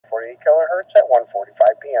kilohertz at 1:45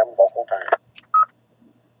 p.m. local time.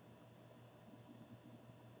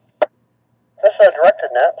 This is a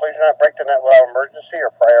directed net. Please do not break the net without emergency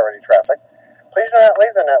or priority traffic. Please do not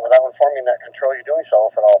leave the net without informing net control you're doing so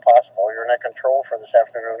if at all possible. Your net control for this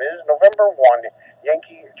afternoon is November 1,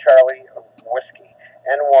 Yankee Charlie Whiskey,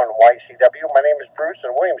 N1 YCW. My name is Bruce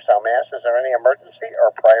in Williamstown, Mass. Is there any emergency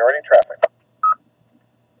or priority traffic?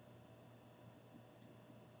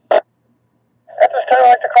 At this time,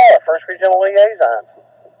 I'd like to call our first regional liaison.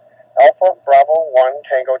 Alpha Bravo 1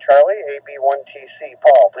 Tango Charlie, AB1TC.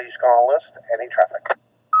 Paul, please call and list any traffic.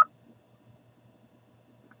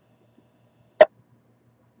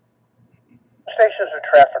 Stations of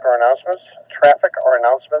traffic or announcements. Traffic or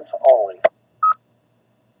announcements only.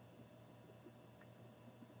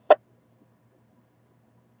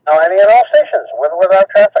 Now, any and all stations, with or without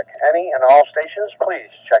traffic. Any and all stations, please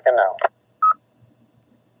check in now.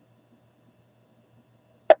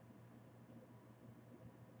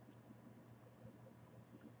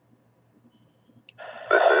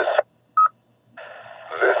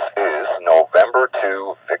 This is November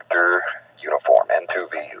 2 Victor Uniform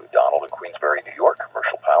N2VU, Donald in Queensbury, New York.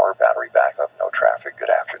 Commercial power, battery backup, no traffic. Good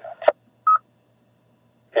afternoon.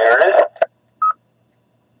 Here it is.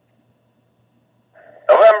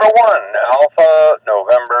 November 1, Alpha,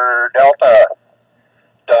 November Delta.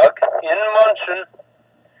 Doug in Munson.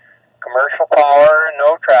 Commercial power,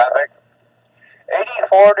 no traffic.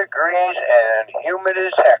 84 degrees and humid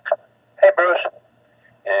as heck. Hey, Bruce.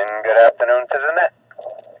 And good afternoon to the net.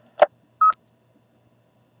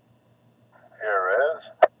 Here is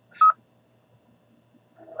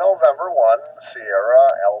November 1, Sierra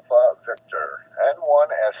Alpha Victor,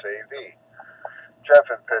 N1 SAV. Jeff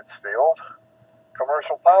in Pittsfield.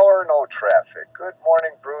 Commercial power, no traffic. Good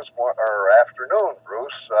morning, Bruce, or afternoon,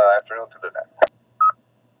 Bruce. Afternoon to the net.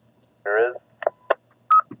 Here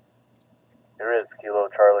is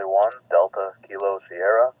Kilo Charlie 1, Delta Kilo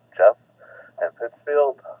Sierra, Jeff and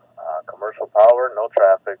Pittsfield. Commercial power, no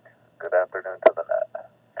traffic. Good afternoon to the net.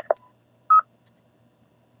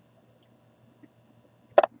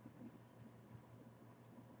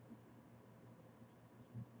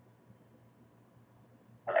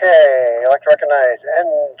 Okay, I'd like to recognize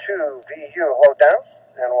N2VU, hello down,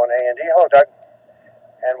 N1A&D, hello Doug,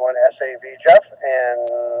 N1SAV Jeff, and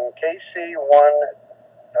KC1,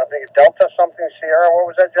 I think it's Delta something Sierra, what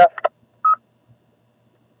was that, Jeff?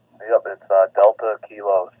 Yep, it's Delta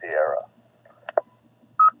Kilo Sierra.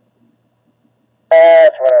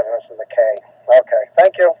 That's what I was missing, the K. Okay,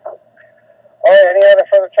 thank you. All right, any other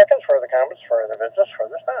further check-ins, further comments, further business,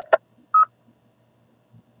 further stuff?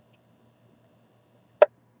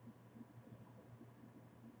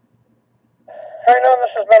 All right, now this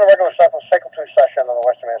has been a regular Cycle 2 session on the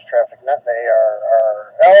Western Mass Traffic Net. They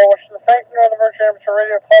ARRL wishes to thank Northern Virginia Amateur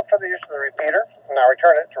Radio Club for the use of the repeater, and now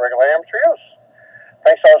return it to regular amateur use.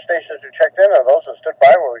 Thanks to all the stations who checked in and those who stood by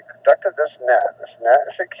while we conducted this net. This net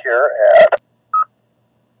is secure at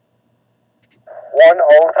 1:03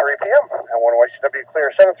 p.m. and 1 YCW clear.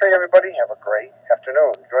 7-3, everybody. Have a great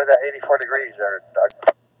afternoon. Enjoy that 84 degrees there, Doug.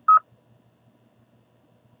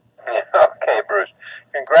 Okay, Bruce.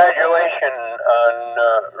 Congratulations on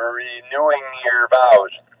renewing your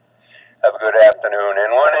vows. Have a good afternoon.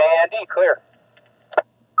 And 1A&D clear.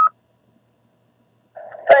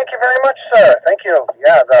 Thank you very much, sir. Thank you.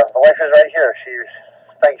 Yeah, the wife is right here. She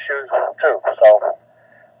thanks you too. So,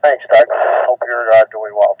 thanks, Doug. Hope you're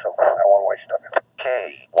doing well too. I won't waste it.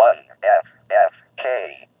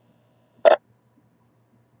 K1FFK.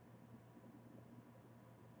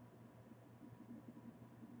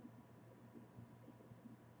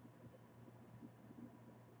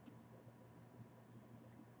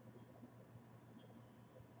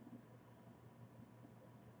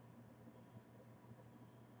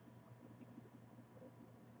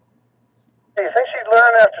 Do you think she'd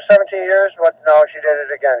learn after 17 years? But no, she did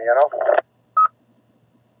it again, you know?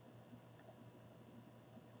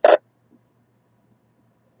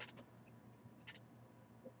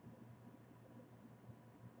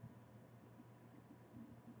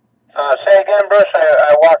 Say again, Bruce.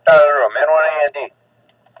 I walked out of the room. N1A&D.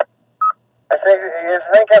 I think you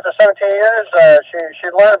think after 17 years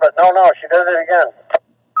she'd learn, but no, she did it again.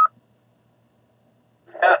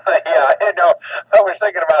 Yeah, I know. I was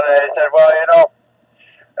thinking about it. I said, well, you know,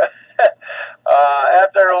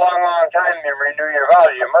 after a long, long time you renew your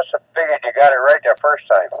vows, you must have figured you got it right the first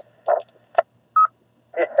time.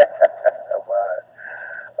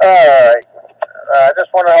 All right. I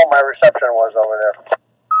just wonder how my reception was over there.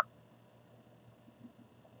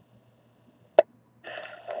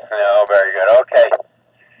 No, very good. Okay.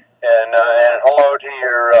 And hello to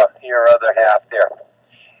your other half there.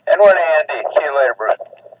 And one, Andy. See you later, Bruce.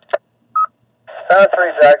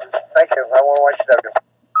 3, Doug. Thank you. I want to watch W.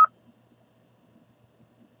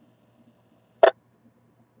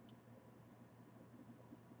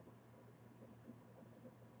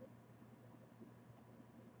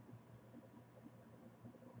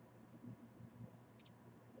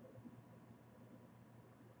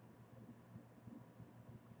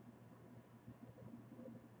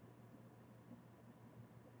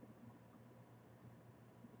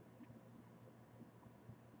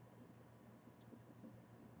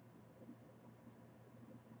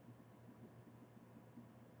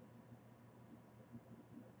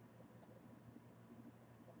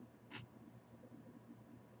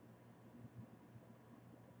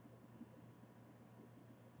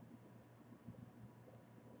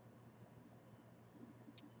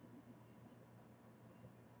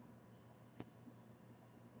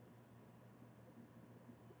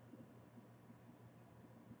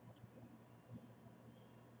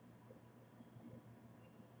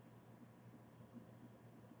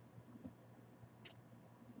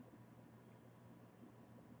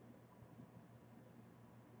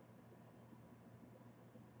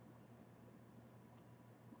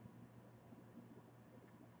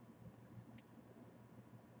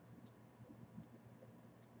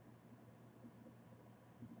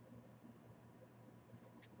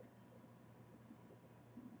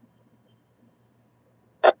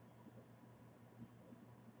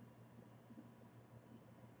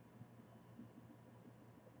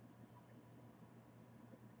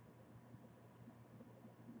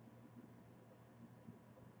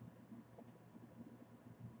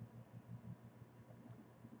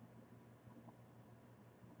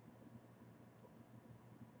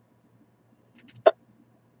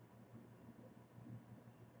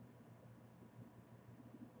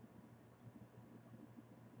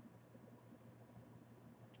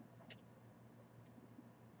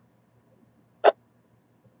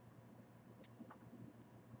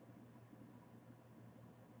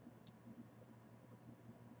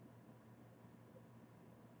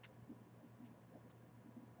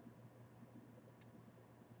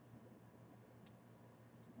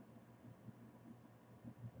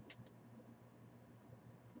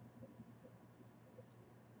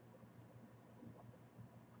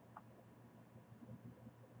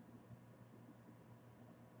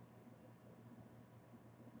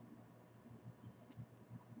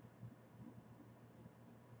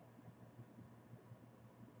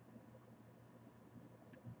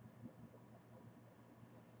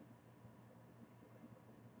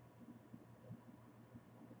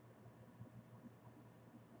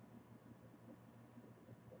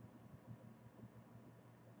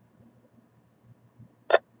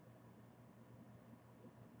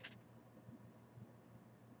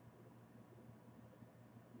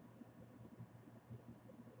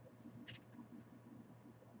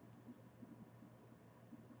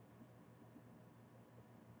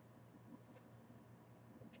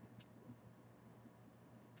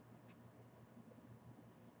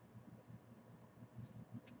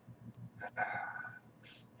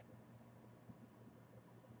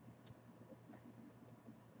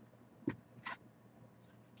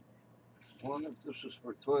 I wonder if this is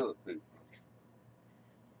for toilet paper.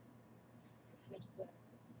 What's that?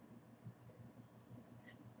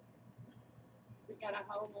 Has it got a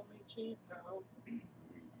hole on each end? No.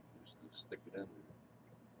 Just to stick it in there.